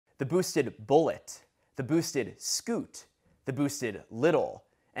the boosted Bullet, the boosted Scoot, the boosted Little,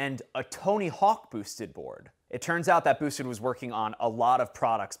 and a Tony Hawk boosted board. It turns out that Boosted was working on a lot of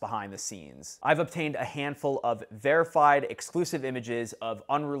products behind the scenes. I've obtained a handful of verified exclusive images of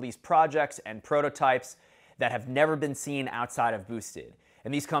unreleased projects and prototypes that have never been seen outside of Boosted.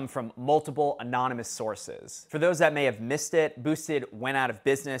 And these come from multiple anonymous sources. For those that may have missed it, Boosted went out of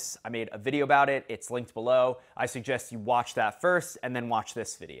business. I made a video about it. It's linked below. I suggest you watch that first and then watch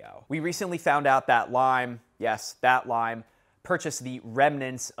this video. We recently found out that Lime, yes, that Lime, purchased the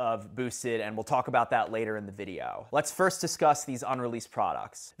remnants of Boosted, and we'll talk about that later in the video. Let's first discuss these unreleased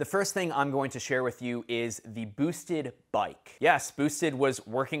products. The first thing I'm going to share with you is the Boosted bike. Yes, Boosted was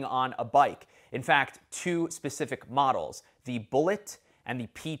working on a bike. In fact, two specific models, the Bullet and the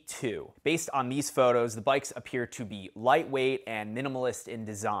P2. Based on these photos, the bikes appear to be lightweight and minimalist in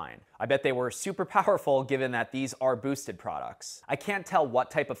design. I bet they were super powerful given that these are Boosted products. I can't tell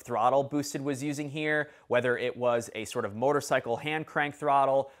what type of throttle Boosted was using here, whether it was a sort of motorcycle hand crank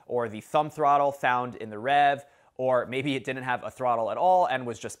throttle or the thumb throttle found in the Rev, or maybe it didn't have a throttle at all and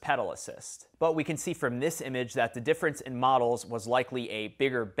was just pedal assist. But we can see from this image that the difference in models was likely a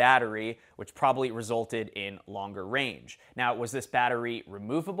bigger battery, which probably resulted in longer range. Now, was this battery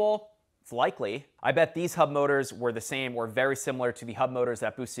removable? It's likely. I bet these hub motors were the same or very similar to the hub motors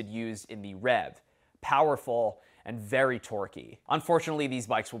that Boosted used in the Rev. Powerful and very torquey. Unfortunately, these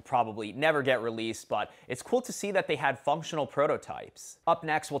bikes will probably never get released, but it's cool to see that they had functional prototypes. Up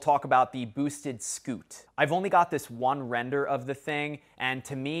next, we'll talk about the Boosted Scoot. I've only got this one render of the thing, and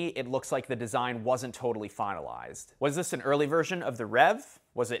to me, it looks like the design wasn't totally finalized. Was this an early version of the Rev?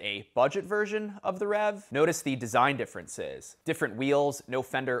 Was it a budget version of the Rev? Notice the design differences. Different wheels, no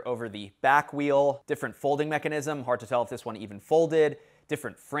fender over the back wheel, different folding mechanism, hard to tell if this one even folded,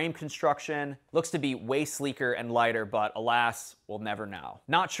 different frame construction. Looks to be way sleeker and lighter, but alas, we'll never know.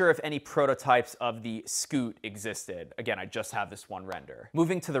 Not sure if any prototypes of the Scoot existed. Again, I just have this one render.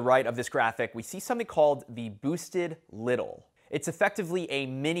 Moving to the right of this graphic, we see something called the Boosted Little. It's effectively a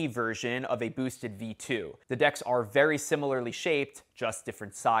mini version of a Boosted V2. The decks are very similarly shaped, just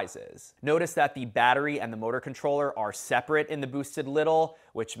different sizes. Notice that the battery and the motor controller are separate in the Boosted Little,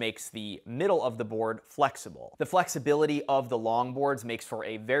 which makes the middle of the board flexible. The flexibility of the long boards makes for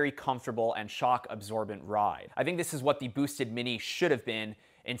a very comfortable and shock-absorbent ride. I think this is what the Boosted Mini should have been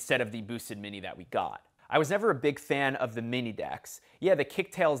instead of the Boosted Mini that we got. I was never a big fan of the mini decks. Yeah, the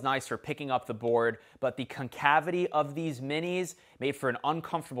kicktail is nice for picking up the board, but the concavity of these minis made for an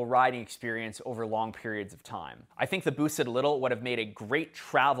uncomfortable riding experience over long periods of time. I think the Boosted Little would have made a great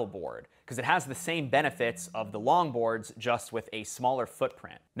travel board because it has the same benefits of the long boards, just with a smaller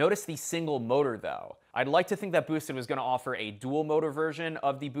footprint. Notice the single motor though. I'd like to think that Boosted was going to offer a dual motor version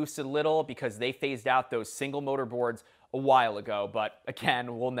of the Boosted Little because they phased out those single motor boards a while ago, but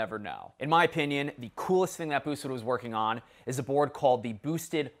again, we'll never know. In my opinion, the coolest thing that Boosted was working on is a board called the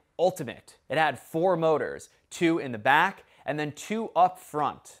Boosted Ultimate. It had 4 motors, 2 in the back and then 2 up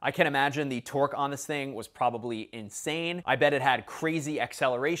front. I can imagine the torque on this thing was probably insane. I bet it had crazy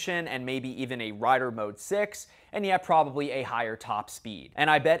acceleration and maybe even a rider mode 6, and yeah, probably a higher top speed. And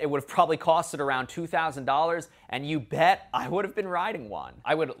I bet it would have probably costed around $2,000, and you bet I would have been riding one.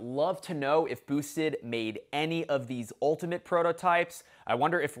 I would love to know if Boosted made any of these ultimate prototypes. I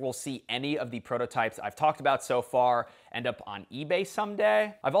wonder if we'll see any of the prototypes I've talked about so far end up on eBay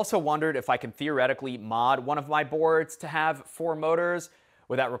someday. I've also wondered if I can theoretically mod one of my boards to have 4 motors.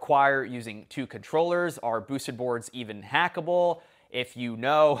 Would that require using 2 controllers? Are Boosted boards even hackable? If you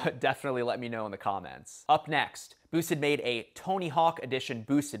know, definitely let me know in the comments. Up next, Boosted made a Tony Hawk Edition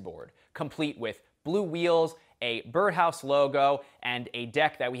Boosted board, complete with blue wheels, a birdhouse logo, and a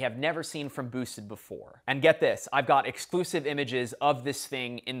deck that we have never seen from Boosted before. And get this, I've got exclusive images of this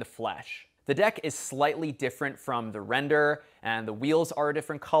thing in the flesh. The deck is slightly different from the render, and the wheels are a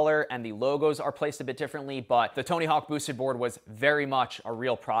different color, and the logos are placed a bit differently, but the Tony Hawk Boosted board was very much a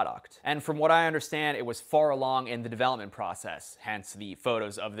real product. And from what I understand, it was far along in the development process, hence the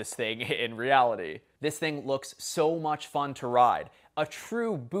photos of this thing in reality. This thing looks so much fun to ride. A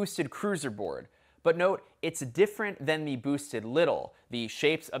true Boosted cruiser board. But note, it's different than the Boosted Little. The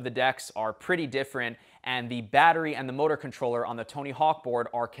shapes of the decks are pretty different, and the battery and the motor controller on the Tony Hawk board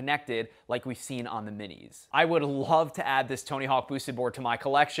are connected like we've seen on the minis. I would love to add this Tony Hawk Boosted board to my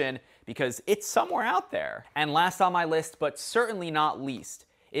collection because it's somewhere out there. And last on my list, but certainly not least,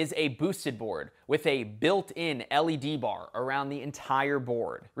 is a boosted board with a built-in LED bar around the entire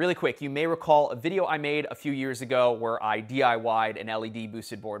board. Really quick, you may recall a video I made a few years ago where I DIY'd an LED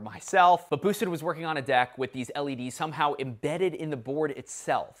boosted board myself, but Boosted was working on a deck with these LEDs somehow embedded in the board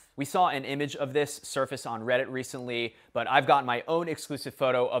itself. We saw an image of this surface on Reddit recently, but I've got my own exclusive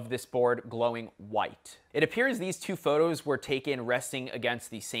photo of this board glowing white. It appears these two photos were taken resting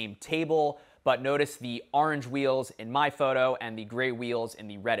against the same table, but notice the orange wheels in my photo and the gray wheels in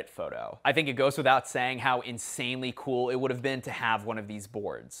the Reddit photo. I think it goes without saying how insanely cool it would have been to have one of these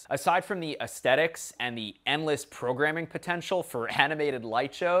boards. Aside from the aesthetics and the endless programming potential for animated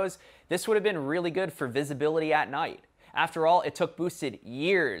light shows, this would have been really good for visibility at night. After all, it took Boosted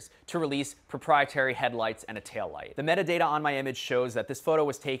years to release proprietary headlights and a taillight. The metadata on my image shows that this photo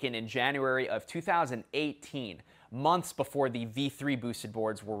was taken in January of 2018, months before the V3 boosted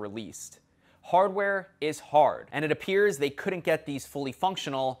boards were released. Hardware is hard, and it appears they couldn't get these fully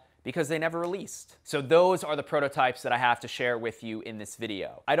functional because they never released. So those are the prototypes that I have to share with you in this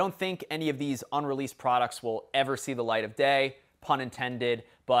video. I don't think any of these unreleased products will ever see the light of day, pun intended,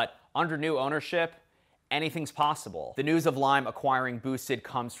 but under new ownership, anything's possible. The news of Lime acquiring Boosted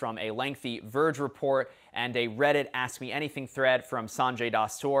comes from a lengthy Verge report and a Reddit Ask Me Anything thread from Sanjay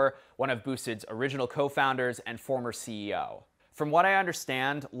AMA, one of Boosted's original co-founders and former CEO. From what I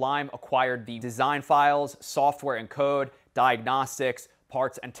understand, Lime acquired the design files, software and code, diagnostics,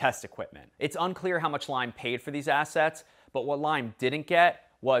 parts, and test equipment. It's unclear how much Lime paid for these assets, but what Lime didn't get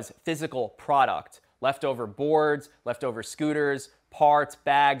was physical product, leftover boards, leftover scooters, parts,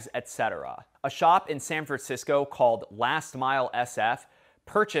 bags, etc. A shop in San Francisco called Last Mile SF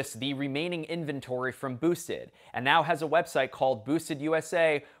purchased the remaining inventory from Boosted and now has a website called Boosted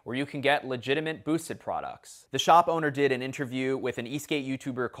USA where you can get legitimate Boosted products. The shop owner did an interview with an Eastgate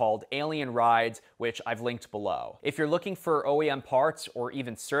YouTuber called Alien Rides, which I've linked below. If you're looking for OEM parts or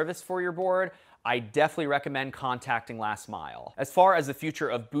even service for your board, I definitely recommend contacting Last Mile. As far as the future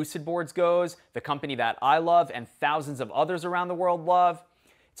of boosted boards goes, the company that I love and thousands of others around the world love,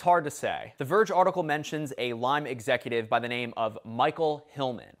 it's hard to say. The Verge article mentions a Lime executive by the name of Michael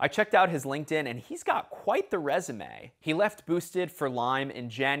Hillman. I checked out his LinkedIn and he's got quite the resume. He left Boosted for Lime in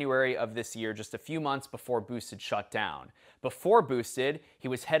January of this year, just a few months before Boosted shut down. Before Boosted, he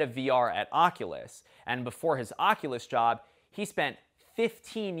was head of VR at Oculus, and before his Oculus job, he spent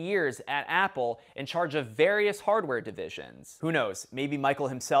 15 years at Apple in charge of various hardware divisions. Who knows, maybe Michael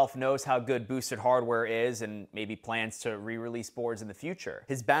himself knows how good boosted hardware is and maybe plans to re-release boards in the future.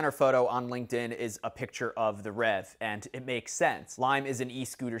 His banner photo on LinkedIn is a picture of the Rev, and it makes sense. Lime is an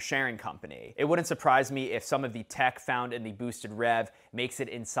e-scooter sharing company. It wouldn't surprise me if some of the tech found in the boosted Rev makes it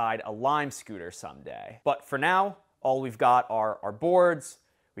inside a Lime scooter someday. But for now, all we've got are our boards,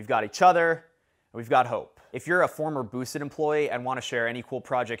 we've got each other, and we've got hope. If you're a former Boosted employee and want to share any cool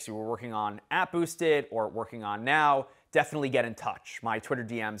projects you were working on at Boosted or working on now, definitely get in touch. My Twitter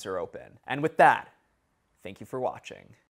DMs are open. And with that, thank you for watching.